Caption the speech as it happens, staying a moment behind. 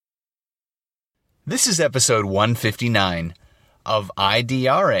This is episode 159 of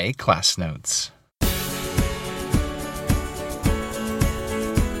IDRA Class Notes.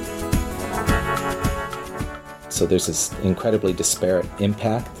 So there's this incredibly disparate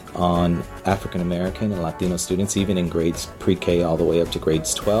impact on African American and Latino students, even in grades pre-K all the way up to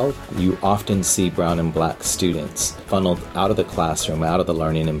grades 12. You often see brown and black students funneled out of the classroom, out of the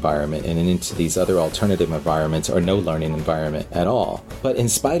learning environment, and into these other alternative environments or no learning environment at all. But in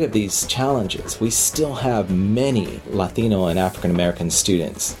spite of these challenges, we still have many Latino and African American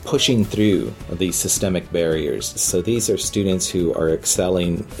students pushing through these systemic barriers. So these are students who are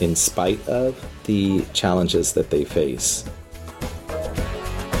excelling in spite of the challenges that they face.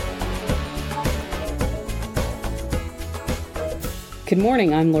 Good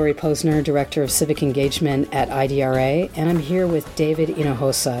morning, I'm Lori Posner, Director of Civic Engagement at IDRA, and I'm here with David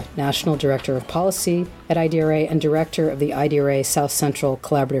Hinojosa, National Director of Policy at IDRA and Director of the IDRA South Central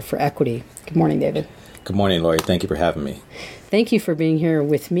Collaborative for Equity. Good morning, David. Good morning, Lori. Thank you for having me. Thank you for being here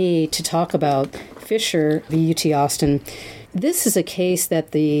with me to talk about Fisher v. UT Austin. This is a case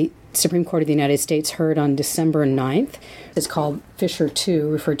that the Supreme Court of the United States heard on December 9th. It's called Fisher 2,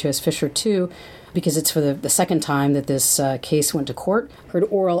 referred to as Fisher 2, because it's for the second time that this case went to court. Heard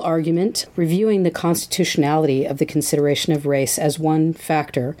oral argument reviewing the constitutionality of the consideration of race as one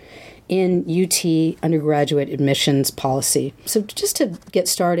factor in UT undergraduate admissions policy. So just to get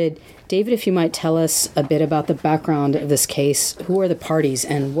started, David, if you might tell us a bit about the background of this case, who are the parties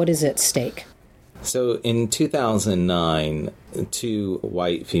and what is at stake? So in 2009, two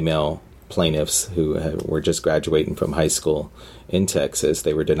white female plaintiffs who were just graduating from high school in Texas,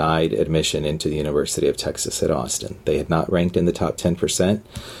 they were denied admission into the University of Texas at Austin. They had not ranked in the top 10%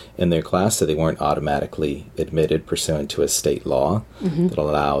 in their class, so they weren't automatically admitted pursuant to a state law that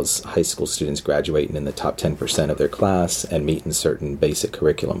allows high school students graduating in the top 10% of their class and meeting certain basic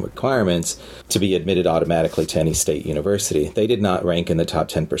curriculum requirements to be admitted automatically to any state university. They did not rank in the top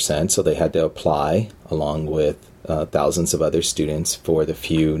 10%, so they had to apply along with thousands of other students for the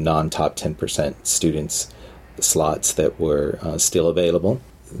few non-top 10% students slots that were still available.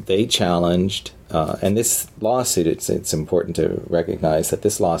 They challenged, and this lawsuit, it's important to recognize that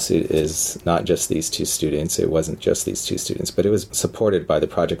this lawsuit is not just these two students. It wasn't just these two students, but it was supported by the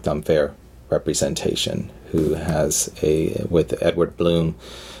Project Unfair Representation, who has with Edward Bloom,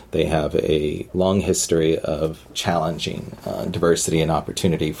 they have a long history of challenging diversity and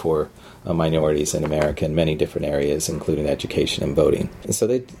opportunity for minorities in America in many different areas, including education and voting. And so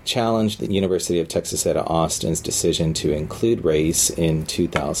they challenged the University of Texas at Austin's decision to include race in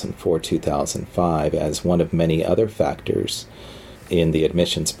 2004-2005 as one of many other factors in the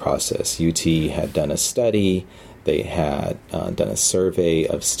admissions process. UT had done a study, they had done a survey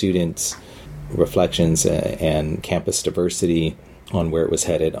of students' reflections and campus diversity on where it was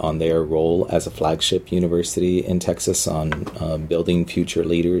headed, on their role as a flagship university in Texas, on building future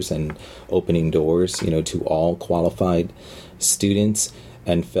leaders and opening doors, to all qualified students,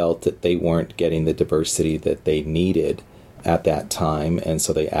 and felt that they weren't getting the diversity that they needed at that time, and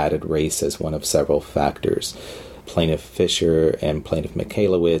so they added race as one of several factors. Plaintiff Fisher and Plaintiff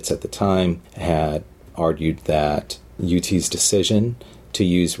Michalowicz at the time had argued that UT's decision to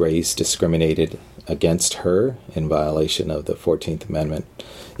use race discriminated against her in violation of the 14th Amendment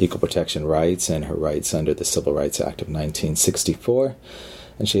equal protection rights and her rights under the Civil Rights Act of 1964.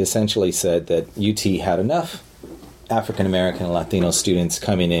 And she essentially said that UT had enough African American and Latino students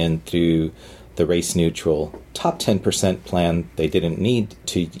coming in through the race-neutral top 10% plan. They didn't need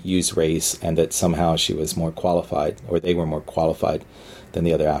to use race, and that somehow she was more qualified, or they were more qualified than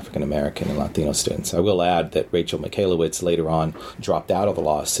the other African American and Latino students. I will add that Rachel Michalowicz later on dropped out of the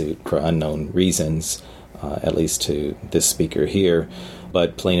lawsuit for unknown reasons, at least to this speaker here,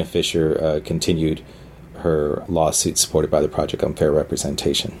 but Plaintiff Fisher continued her lawsuit supported by the Project Unfair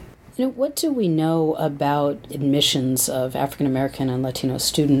Representation. What do we know about admissions of African American and Latino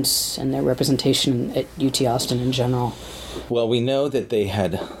students and their representation at UT Austin in general? Well, we know that they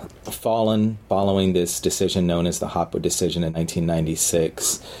had fallen following this decision known as the Hopwood decision in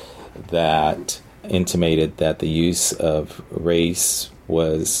 1996 that intimated that the use of race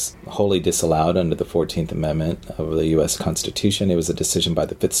was wholly disallowed under the 14th Amendment of the U.S. Constitution. It was a decision by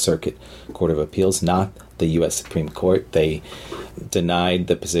the Fifth Circuit Court of Appeals, not the U.S. Supreme Court. They denied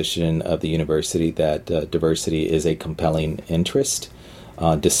the position of the university that diversity is a compelling interest,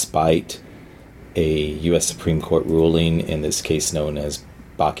 despite a U.S. Supreme Court ruling, in this case known as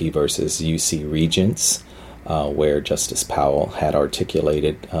Bakke versus UC Regents, where Justice Powell had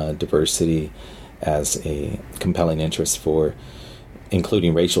articulated diversity as a compelling interest for,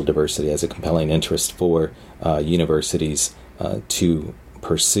 including racial diversity, as a compelling interest for universities to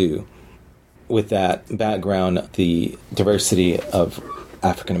pursue. with that background, the diversity of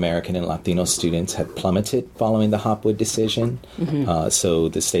African American and Latino students had plummeted following the Hopwood decision. So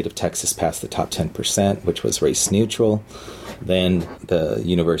the state of Texas passed the top 10%, which was race neutral. Then the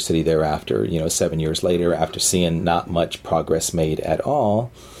university thereafter, 7 years later, after seeing not much progress made at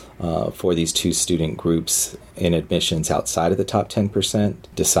all for these two student groups in admissions outside of the top 10%,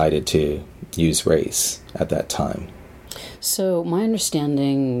 decided to use race at that time. So my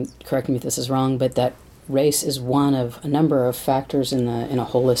understanding, correct me if this is wrong, but that race is one of a number of factors in a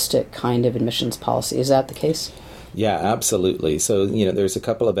holistic kind of admissions policy. Is that the case? Yeah, absolutely. So, there's a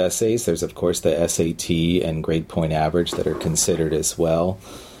couple of essays. There's, of course, the SAT and grade point average that are considered as well.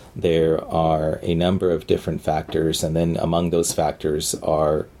 There are a number of different factors, and then among those factors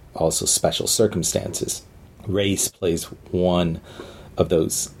are also special circumstances. Race plays one of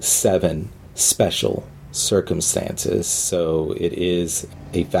those 7 special circumstances, so it is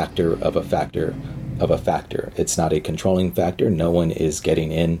a factor of a factor of a factor. It's not a controlling factor. No one is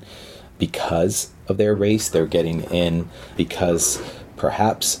getting in because of their race. They're getting in because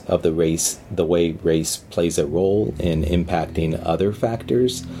perhaps of the way race plays a role in impacting other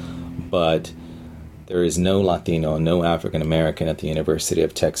factors, but there is no Latino, no African American at the University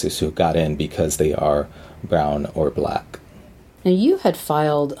of Texas who got in because they are brown or black. Now, you had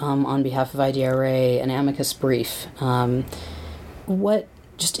filed on behalf of IDRA an amicus brief. What,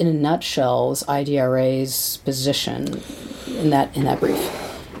 just in a nutshell, was IDRA's position in that brief?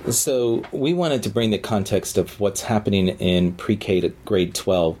 So we wanted to bring the context of what's happening in pre-K to grade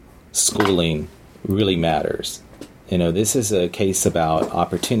 12 schooling really matters. This is a case about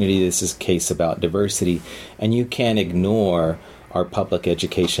opportunity. This is a case about diversity, and you can't ignore our public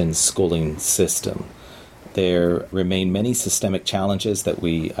education schooling system. There remain many systemic challenges that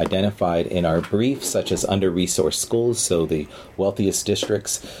we identified in our brief, such as under-resourced schools. So the wealthiest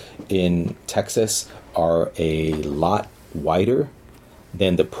districts in Texas are a lot wider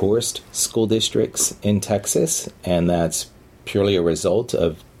than the poorest school districts in Texas, and that's purely a result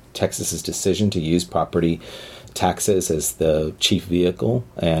of Texas's decision to use property taxes as the chief vehicle,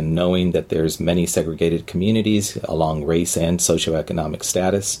 and knowing that there's many segregated communities along race and socioeconomic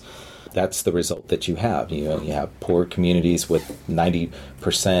status. That's the result that you have. You have poor communities with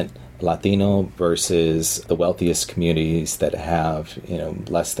 90% Latino versus the wealthiest communities that have,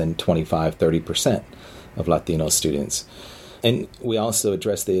 less than 25, 30% of Latino students. And we also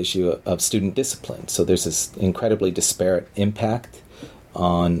address the issue of student discipline. So there's this incredibly disparate impact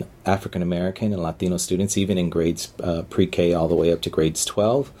on African American and Latino students, even in grades pre-K all the way up to grades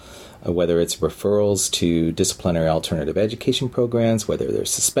 12. Whether it's referrals to disciplinary alternative education programs, whether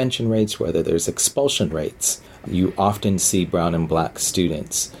there's suspension rates, whether there's expulsion rates. You often see brown and black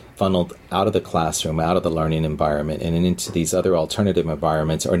students funneled out of the classroom, out of the learning environment, and into these other alternative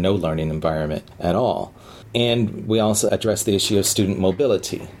environments or no learning environment at all. And we also address the issue of student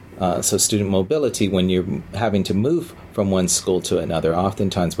mobility. So student mobility, when you're having to move from one school to another,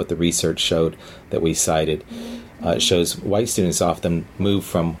 oftentimes what the research showed that we cited shows white students often move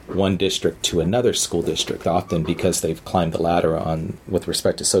from one district to another school district, often because they've climbed the ladder with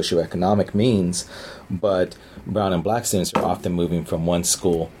respect to socioeconomic means, but brown and black students are often moving from one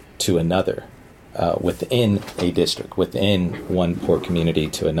school to another within a district, within one poor community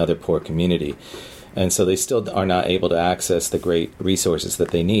to another poor community. And so they still are not able to access the great resources that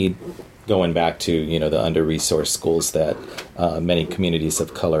they need, going back to, the under-resourced schools that many communities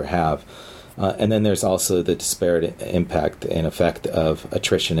of color have. And then there's also the disparate impact and effect of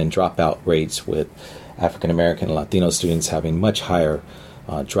attrition and dropout rates, with African American and Latino students having much higher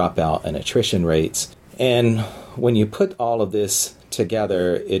dropout and attrition rates. And when you put all of this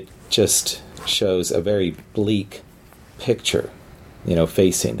together, it just shows a very bleak picture,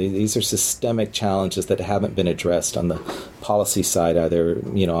 facing. These are systemic challenges that haven't been addressed on the policy side, either,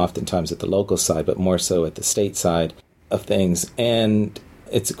 oftentimes at the local side, but more so at the state side of things. And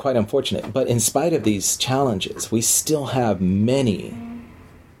it's quite unfortunate. But in spite of these challenges, we still have many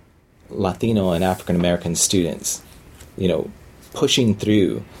Latino and African American students, pushing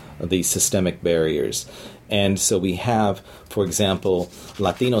through these systemic barriers. And so we have, for example,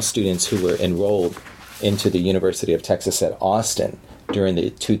 Latino students who were enrolled into the University of Texas at Austin during the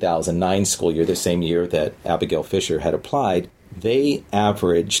 2009 school year, the same year that Abigail Fisher had applied. They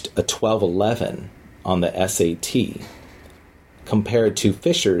averaged a 1211 on the SAT, compared to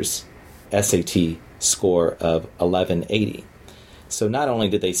Fisher's SAT score of 1180. So not only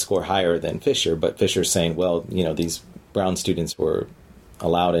did they score higher than Fisher, but Fisher's saying, well, these brown students were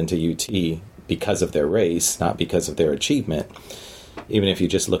allowed into UT because of their race, not because of their achievement. even if you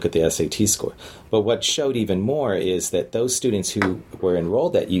just look at the SAT score. But what showed even more is that those students who were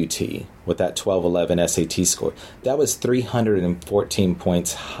enrolled at UT with that 1211 SAT score, that was 314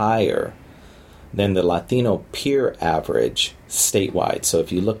 points higher than the Latino peer average statewide. So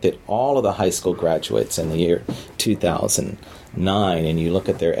if you looked at all of the high school graduates in the year 2009 and you look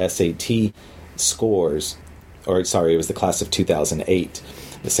at their SAT scores, or sorry, it was the class of 2008,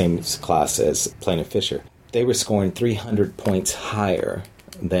 the same class as Plaintiff Fisher, they were scoring 300 points higher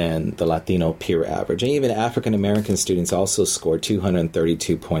than the Latino peer average. And even African American students also scored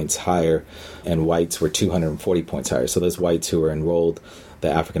 232 points higher, and whites were 240 points higher. So those whites who were enrolled,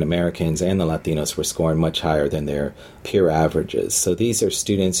 the African Americans and the Latinos, were scoring much higher than their peer averages. So these are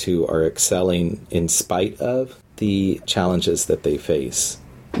students who are excelling in spite of the challenges that they face.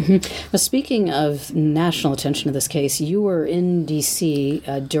 Mm-hmm. Well, speaking of national attention to this case, you were in D.C.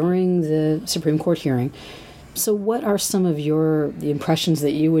 During the Supreme Court hearing. So what are some of the impressions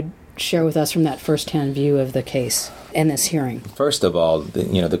that you would share with us from that firsthand view of the case and this hearing? First of all,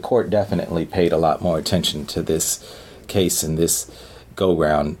 the court definitely paid a lot more attention to this case and this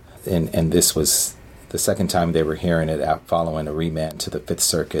go-round, and this was the second time they were hearing it following a remand to the Fifth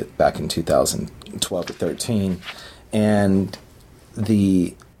Circuit back in 2012 to 13. And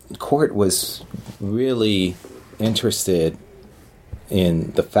the court was really interested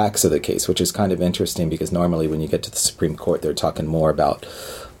in the facts of the case, which is kind of interesting because normally when you get to the Supreme Court, they're talking more about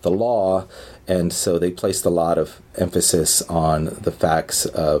the law. And so they placed a lot of emphasis on the facts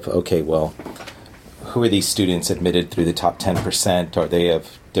of, okay, well, who are these students admitted through the top 10%? Are they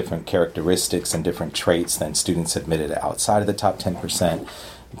of different characteristics and different traits than students admitted outside of the top 10%?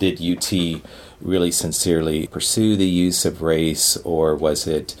 Did UT really sincerely pursue the use of race, or was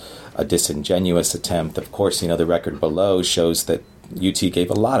it a disingenuous attempt? Of course, the record below shows that UT gave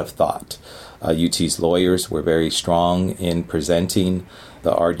a lot of thought. UT's lawyers were very strong in presenting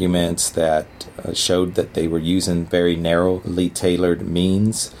the arguments that showed that they were using very narrowly tailored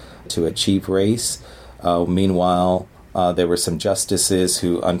means to achieve race. Meanwhile, there were some justices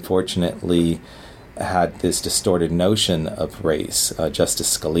who unfortunately had this distorted notion of race.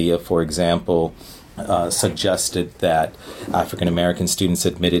 Justice Scalia, for example, suggested that African American students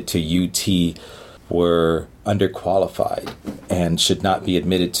admitted to UT were underqualified and should not be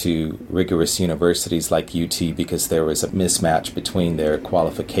admitted to rigorous universities like UT because there was a mismatch between their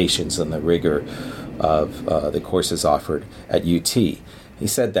qualifications and the rigor of the courses offered at UT. He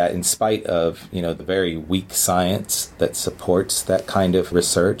said that in spite of, the very weak science that supports that kind of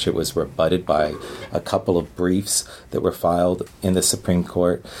research, it was rebutted by a couple of briefs that were filed in the Supreme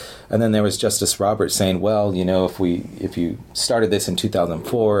Court. And then there was Justice Roberts saying, well, if you started this in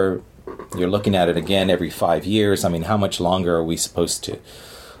 2004, you're looking at it again every 5 years. I mean, how much longer are we supposed to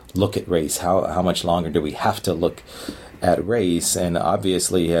look at race? How much longer do we have to look at race? And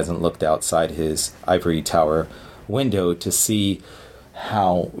obviously he hasn't looked outside his ivory tower window to see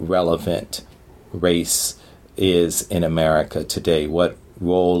how relevant race is in America today. What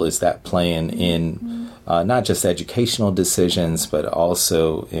role is that playing in not just educational decisions, but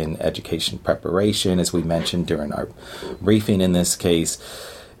also in education preparation, as we mentioned during our briefing in this case,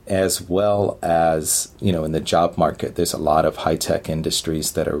 as well as, in the job market. There's a lot of high-tech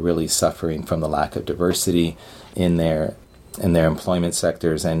industries that are really suffering from the lack of diversity in their employment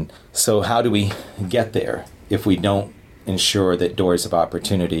sectors. And so how do we get there if we don't ensure that doors of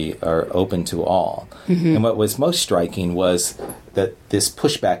opportunity are open to all? Mm-hmm. And what was most striking was that this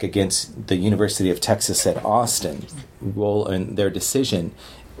pushback against the University of Texas at Austin role in their decision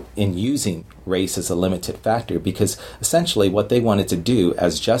in using race as a limited factor, because essentially what they wanted to do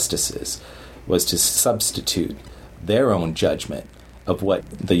as justices was to substitute their own judgment of what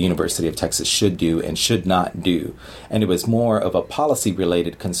the University of Texas should do and should not do. And it was more of a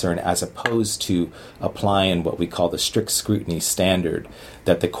policy-related concern as opposed to applying what we call the strict scrutiny standard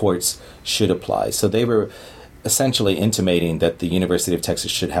that the courts should apply. So they were essentially intimating that the University of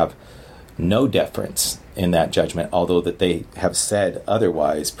Texas should have no deference in that judgment, although that they have said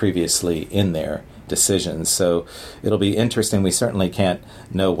otherwise previously in their decisions. So it'll be interesting. We certainly can't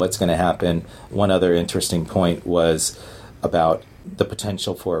know what's going to happen. One other interesting point was about the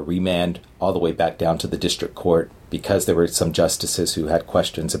potential for a remand all the way back down to the district court, because there were some justices who had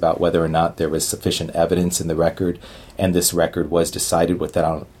questions about whether or not there was sufficient evidence in the record, and this record was decided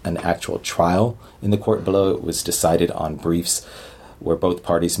without an actual trial in the court below. It was decided on briefs where both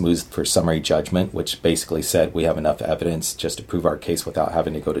parties moved for summary judgment, which basically said we have enough evidence just to prove our case without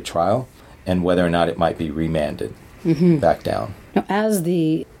having to go to trial, and whether or not it might be remanded back down. Now, as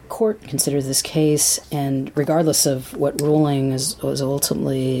the court considers this case, and regardless of what ruling is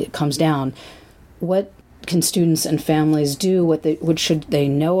ultimately comes down, what can students and families do? What should they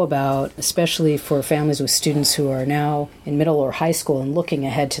know about, especially for families with students who are now in middle or high school and looking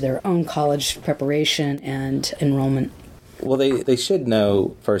ahead to their own college preparation and enrollment? Well, they should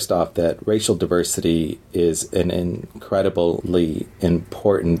know, first off, that racial diversity is an incredibly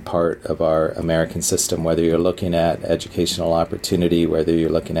important part of our American system, whether you're looking at educational opportunity, whether you're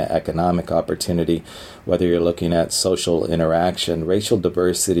looking at economic opportunity, whether you're looking at social interaction. Racial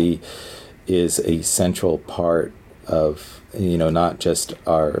diversity is a central part of, not just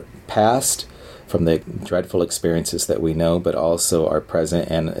our past, from the dreadful experiences that we know, but also our present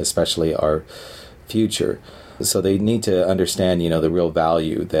and especially our future. So they need to understand, the real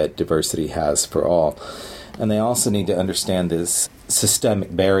value that diversity has for all. And they also need to understand these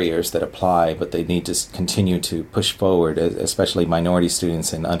systemic barriers that apply, but they need to continue to push forward, especially minority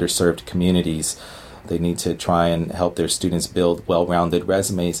students in underserved communities. They need to try and help their students build well-rounded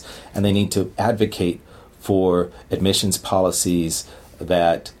resumes, and they need to advocate for admissions policies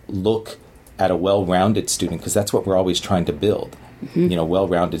that look at a well-rounded student, because that's what we're always trying to build.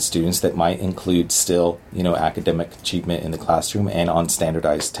 Well-rounded students that might include still, academic achievement in the classroom and on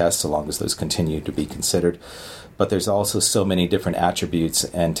standardized tests, so long as those continue to be considered. But there's also so many different attributes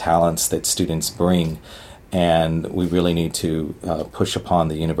and talents that students bring, and we really need to push upon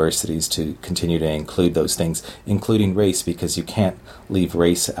the universities to continue to include those things, including race, because you can't leave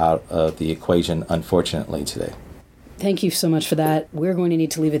race out of the equation, unfortunately, today. Thank you so much for that. We're going to need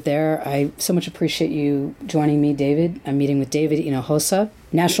to leave it there. I so much appreciate you joining me, David. I'm meeting with David Hinojosa,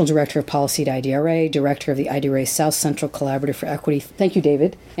 National Director of Policy at IDRA, Director of the IDRA South Central Collaborative for Equity. Thank you,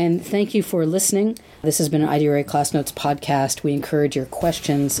 David. And thank you for listening. This has been an IDRA Class Notes podcast. We encourage your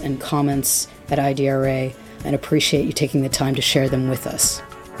questions and comments at IDRA and appreciate you taking the time to share them with us.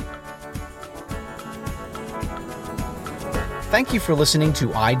 Thank you for listening to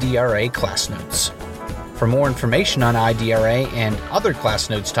IDRA Class Notes. For more information on IDRA and other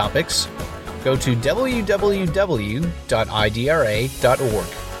Class Notes topics, go to www.idra.org.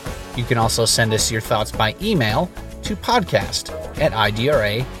 You can also send us your thoughts by email to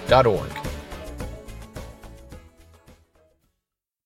podcast@idra.org.